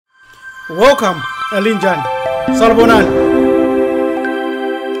Welcome, Alinjan. Salbonan.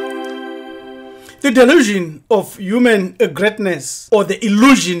 The delusion of human greatness, or the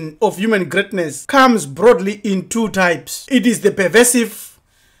illusion of human greatness, comes broadly in two types. It is the pervasive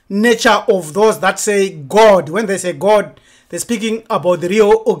nature of those that say God. When they say God, they're speaking about the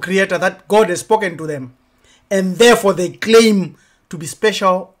real or creator, that God has spoken to them. And therefore they claim to be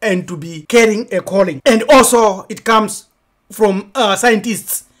special and to be carrying a calling. And also it comes from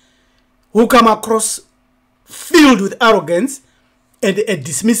scientists who come across filled with arrogance and a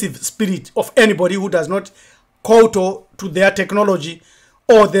dismissive spirit of anybody who does not kowtow to their technology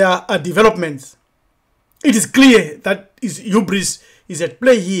or their developments. It is clear that hubris is at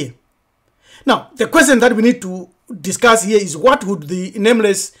play here. Now, the question that we need to discuss here is, what would the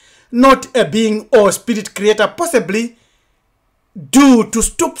nameless, not a being or spirit creator, possibly do to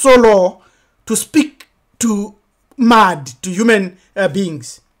stoop so low to speak to human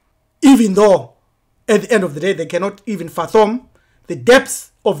beings, even though at the end of the day they cannot even fathom the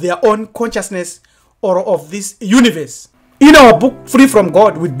depths of their own consciousness or of this universe. In our book Free from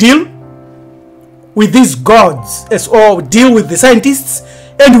God, we deal with these gods, as we deal with the scientists,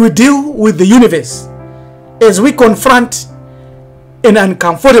 and we deal with the universe as we confront an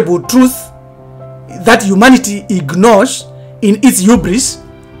uncomfortable truth that humanity ignores in its hubris,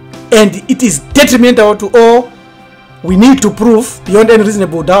 and it is detrimental to all. We need to prove beyond any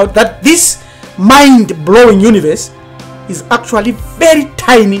reasonable doubt that this mind-blowing universe is actually very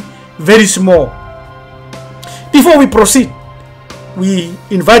tiny, very small. Before we proceed, we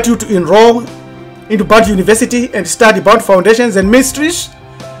invite you to enroll into Bond University and study Bond Foundations and Mysteries,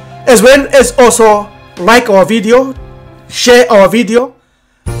 as well as also like our video, share our video,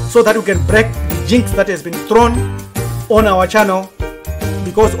 so that we can break the jinx that has been thrown on our channel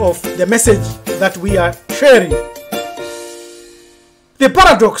because of the message that we are sharing. The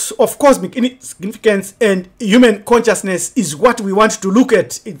paradox of cosmic significance and human consciousness is what we want to look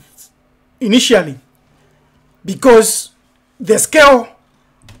at initially, because the scale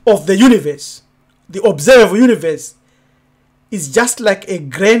of the universe, the observable universe, is just like a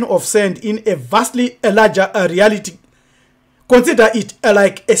grain of sand in a vastly larger reality. Consider it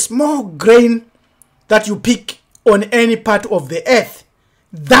like a small grain that you pick on any part of the earth.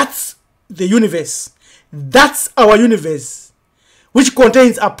 That's the universe. That's our universe, which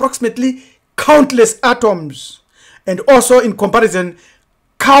contains approximately countless atoms, and also in comparison,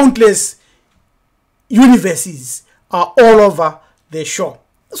 countless universes are all over the shore.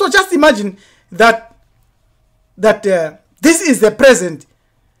 So just imagine that this is the present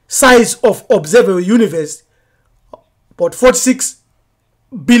size of observable universe, about 46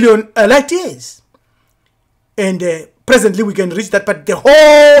 billion light years. And presently we can reach that, but the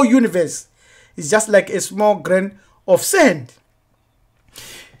whole universe is just like a small grain of sand.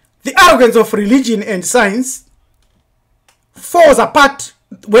 The arrogance of religion and science falls apart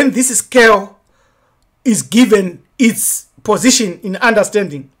when this scale is given its position in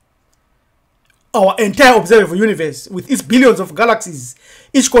understanding our entire observable universe with its billions of galaxies,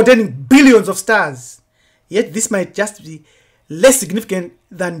 each containing billions of stars. Yet this might just be less significant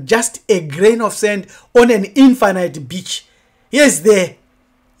than just a grain of sand on an infinite beach. Here's the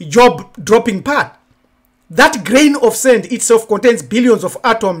jaw-dropping part. That grain of sand itself contains billions of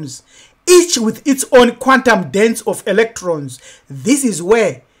atoms, each with its own quantum dance of electrons. This is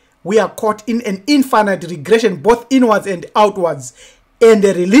where we are caught in an infinite regression, both inwards and outwards. And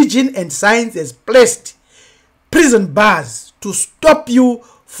the religion and science has placed prison bars to stop you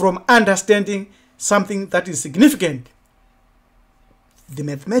from understanding something that is significant. The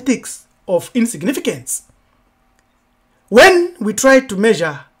mathematics of insignificance. When we try to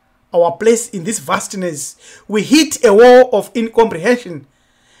measure our place in this vastness, we hit a wall of incomprehension.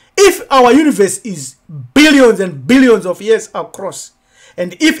 If our universe is billions and billions of years across,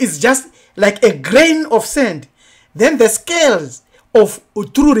 and if it's just like a grain of sand, then the scales of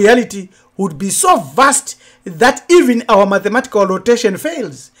true reality would be so vast that even our mathematical notation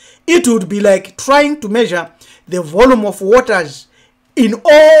fails. It would be like trying to measure the volume of waters in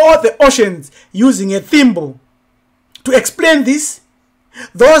all the oceans using a thimble. To explain this,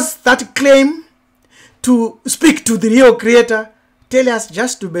 those that claim to speak to the real creator tell us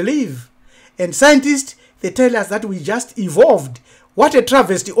just to believe. And scientists, they tell us that we just evolved. What a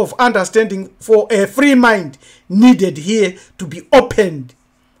travesty of understanding for a free mind needed here to be opened.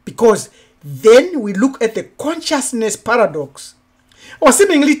 Because then we look at the consciousness paradox. Our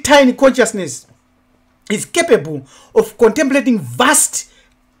seemingly tiny consciousness is capable of contemplating vast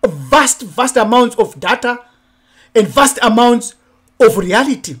amounts of data and vast amounts of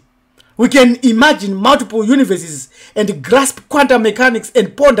reality, We can imagine multiple universes and grasp quantum mechanics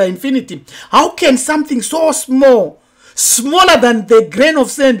and ponder infinity. How can something so small, smaller than the grain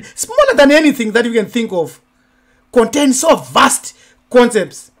of sand, smaller than anything that you can think of, contain so vast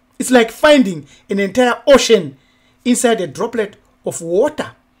concepts? It's like finding an entire ocean inside a droplet of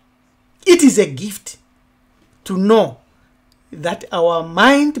water. It is a gift to know that our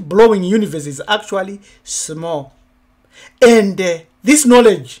mind-blowing universe is actually small. And this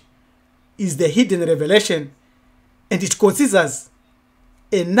knowledge is the hidden revelation, and it considers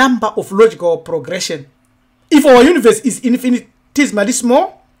a number of logical progression. If our universe is infinitesimally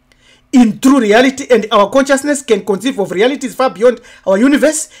small in true reality, and our consciousness can conceive of realities far beyond our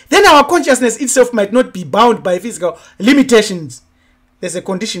universe, then our consciousness itself might not be bound by physical limitations. There's a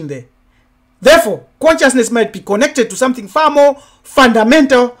condition there. Therefore, consciousness might be connected to something far more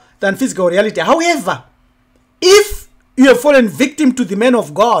fundamental than physical reality. However, if you have fallen victim to the men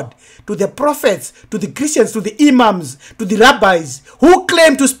of God, to the prophets, to the Christians, to the imams, to the rabbis, who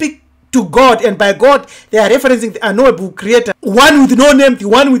claim to speak to God, and by God they are referencing the unknowable creator, one with no name, the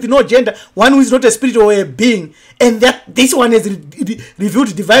one with no gender, one who is not a spirit or a being, and that this one has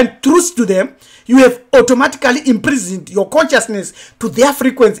revealed divine truths to them, you have automatically imprisoned your consciousness to their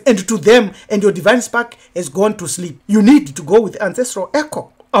frequency and to them, and your divine spark has gone to sleep. You need to go with ancestral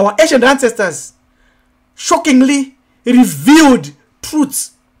echo. Our ancient ancestors shockingly revealed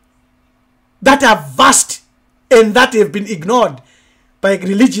truths that are vast and that have been ignored by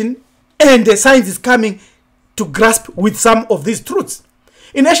religion, and the science is coming to grasp with some of these truths.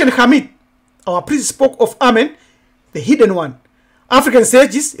 In ancient Hamid, our priest spoke of Amen, the hidden one. African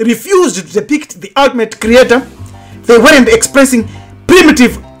sages refused to depict the ultimate creator. They weren't expressing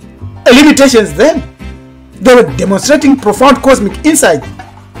primitive limitations then. They were demonstrating profound cosmic insight.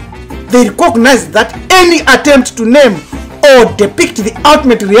 They recognized that any attempt to name or depict the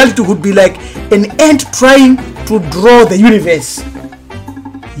ultimate reality would be like an ant trying to draw the universe.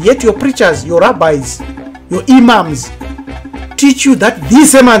 Yet your preachers, your rabbis, your imams teach you that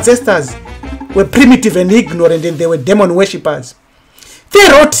these same ancestors were primitive and ignorant, and they were demon worshippers. They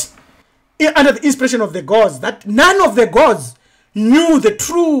wrote under the inspiration of the gods that none of the gods knew the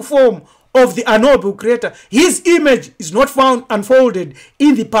true form of the unknowable creator. His image is not found unfolded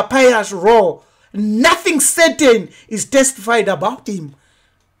in the papyrus roll. Nothing certain is testified about him.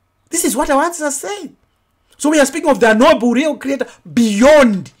 This is what our ancestors say. So we are speaking of the unknowable real creator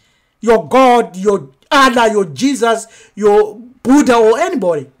beyond your God, your Allah, your Jesus, your Buddha, or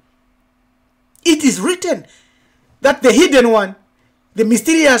anybody. It is written that the hidden one, the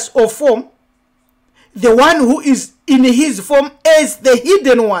mysterious of form, the one who is in his form as the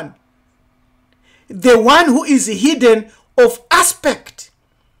hidden one, the one who is hidden of aspect,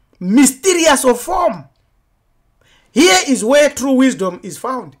 mysterious of form. Here is where true wisdom is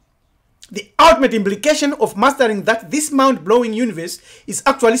found. The ultimate implication of mastering that this mind-blowing universe is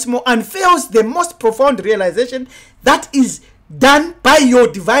actually small unveils the most profound realization that is done by your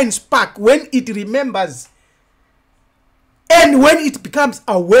divine spark when it remembers and when it becomes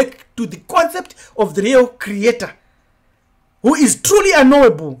awake to the concept of the real creator, who is truly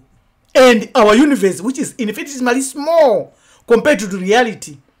unknowable, and our universe, which is infinitesimally small compared to the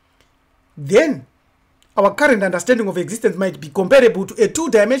reality. Then our current understanding of existence might be comparable to a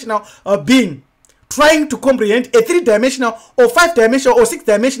two-dimensional being trying to comprehend a three-dimensional or five-dimensional or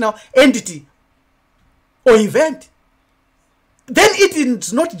six-dimensional entity or event. Then it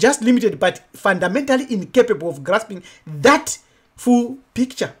is not just limited but fundamentally incapable of grasping that full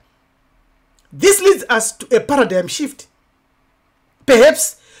picture. This leads us to a paradigm shift.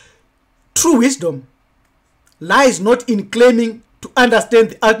 Perhaps true wisdom lies not in claiming to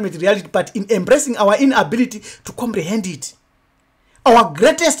understand the ultimate reality, but in embracing our inability to comprehend it. Our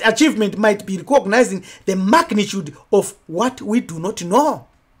greatest achievement might be recognizing the magnitude of what we do not know.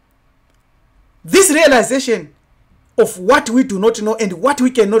 This realization of what we do not know and what we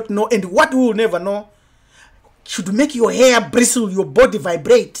cannot know and what we will never know should make your hair bristle, your body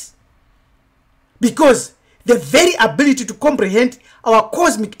vibrate. Because the very ability to comprehend our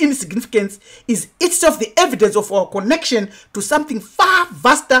cosmic insignificance is itself the evidence of our connection to something far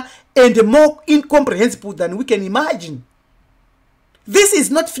vaster and more incomprehensible than we can imagine. This is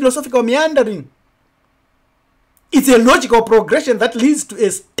not philosophical meandering. It's a logical progression that leads to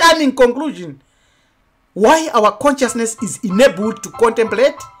a stunning conclusion. Why our consciousness is enabled to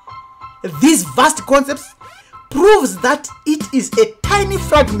contemplate these vast concepts proves that it is a tiny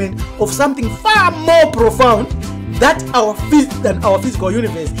fragment of something far more profound than our physical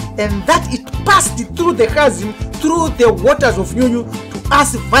universe, and that it passed through the chasm, through the waters of Nyunyu to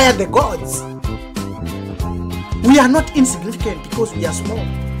us via the gods. We are not insignificant because we are small.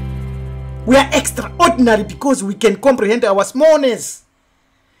 We are extraordinary because we can comprehend our smallness.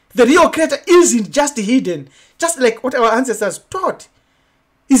 The real creator isn't just hidden, just like what our ancestors taught.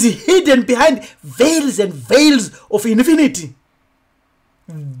 Is hidden behind veils and veils of infinity.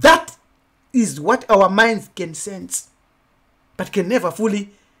 That is what our minds can sense, but can never fully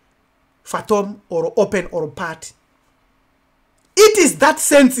fathom or open or part. It is that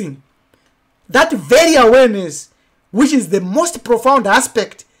sensing, that very awareness, which is the most profound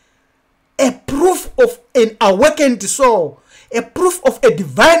aspect, a proof of an awakened soul, a proof of a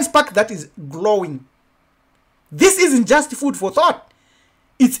divine spark that is glowing. This isn't just food for thought.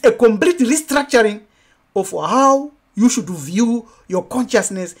 It's a complete restructuring of how you should view your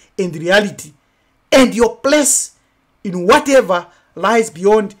consciousness and reality and your place in whatever lies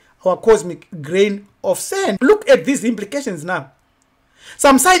beyond our cosmic grain of sand. Look at these implications now.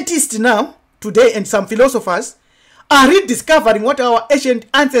 Some scientists now, today, and some philosophers are rediscovering what our ancient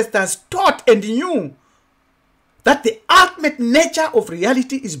ancestors taught and knew. That the ultimate nature of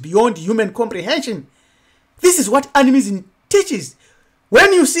reality is beyond human comprehension. This is what animism teaches.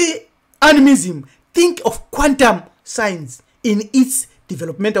 When you see animism, think of quantum science in its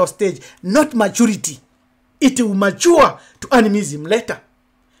developmental stage, not maturity. It will mature to animism later.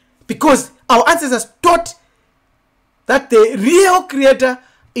 Because our ancestors taught that the real creator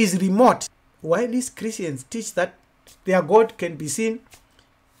is remote. While these Christians teach that their God can be seen,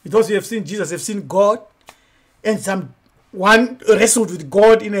 those who have seen Jesus have seen God, and someone wrestled with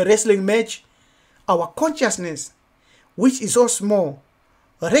God in a wrestling match, our consciousness, which is so small,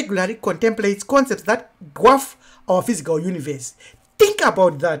 regularly contemplates concepts that dwarf our physical universe. Think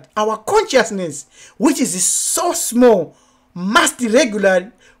about that. Our consciousness, which is so small, must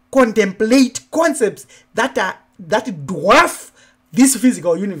regularly contemplate concepts that dwarf this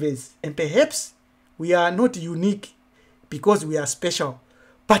physical universe. And perhaps we are not unique because we are special,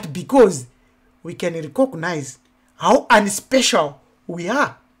 but because we can recognize how unspecial we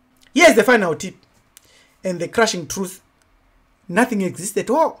are. Here's the final tip and the crushing truth. Nothing exists at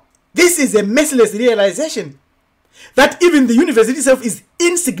all. This is a merciless realization that even the universe itself is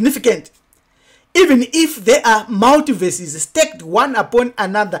insignificant. Even if there are multiverses stacked one upon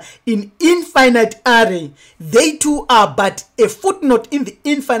another in infinite array, they too are but a footnote in the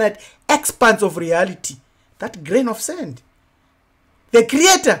infinite expanse of reality. That grain of sand. The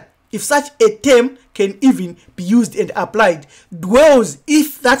creator, if such a term can even be used and applied, dwells,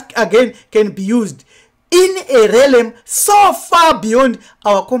 if that again can be used, in a realm so far beyond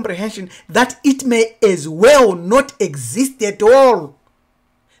our comprehension that it may as well not exist at all.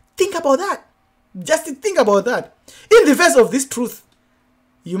 Think about that. Just think about that. In the face of this truth,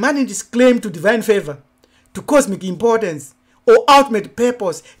 humanity's claim to divine favor, to cosmic importance, or ultimate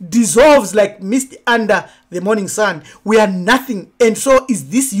purpose dissolves like mist under the morning sun. We are nothing, and so is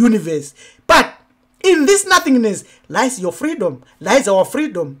this universe. But in this nothingness lies your freedom, lies our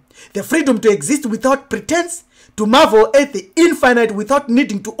freedom. The freedom to exist without pretense, to marvel at the infinite without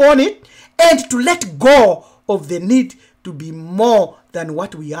needing to own it, and to let go of the need to be more than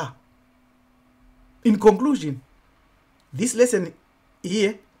what we are. In conclusion, this lesson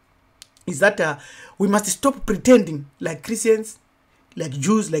here is that we must stop pretending like Christians, like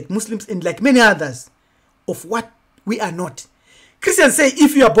Jews, like Muslims, and like many others of what we are not. Christians say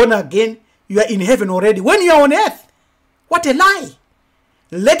if you are born again, you are in heaven already when you are on earth. What a lie.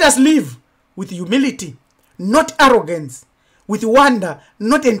 Let us live with humility, not arrogance, with wonder,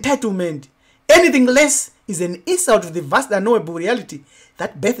 not entitlement. Anything less is an insult to the vast unknowable reality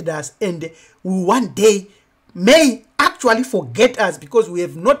that birthed us and will one day may actually forget us because we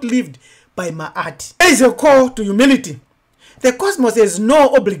have not lived by ma'at. There is a call to humility. The cosmos has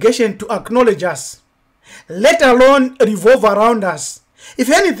no obligation to acknowledge us, let alone revolve around us. If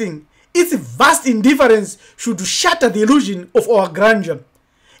anything, its vast indifference should shatter the illusion of our grandeur.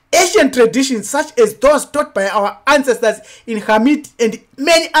 Ancient traditions such as those taught by our ancestors in Hamid and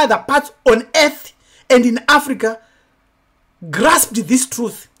many other parts on earth and in Africa grasped this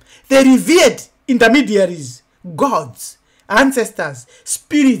truth. They revered intermediaries, gods, ancestors,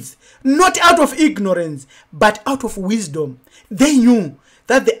 spirits, not out of ignorance, but out of wisdom. They knew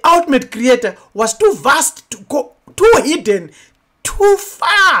that the ultimate creator was too vast, too hidden, too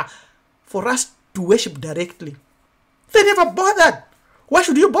far for us to worship directly. They never bothered. Why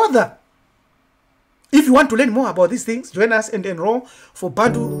should you bother? If you want to learn more about these things, join us and enroll for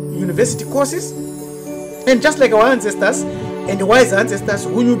Bantu University courses. And just like our ancestors and the wise ancestors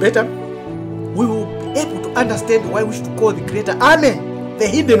who knew better, we will be able to understand why we should call the Creator Amen, the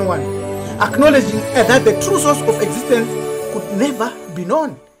hidden one, acknowledging that the true source of existence could never be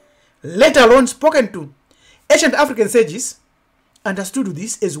known, let alone spoken to. Ancient African sages understood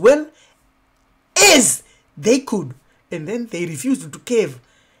this as well as they could, and then they refused to cave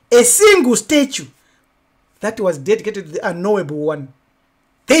a single statue that was dedicated to the unknowable one.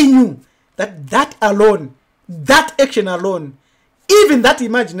 They knew that that alone, that action alone, even that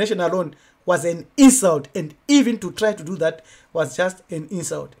imagination alone was an insult, and even to try to do that was just an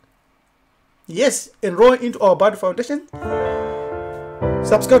insult. Yes, enroll into our Bad Foundation.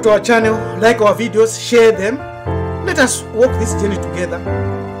 Subscribe to our channel, like our videos, share them. Let us walk this journey together,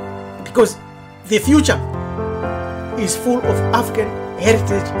 because the future is full of African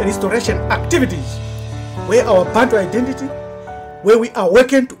heritage restoration activities, where our Bantu identity, where we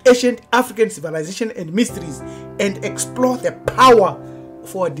awaken to ancient African civilization and mysteries and explore the power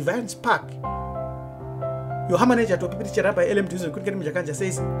of our divine spark. Your Hamanager to people teacher by LM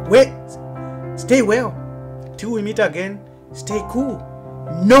says, wait, stay well till we meet again. Stay cool.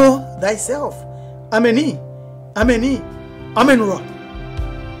 Know thyself. Ameni. Ameni. Amenra.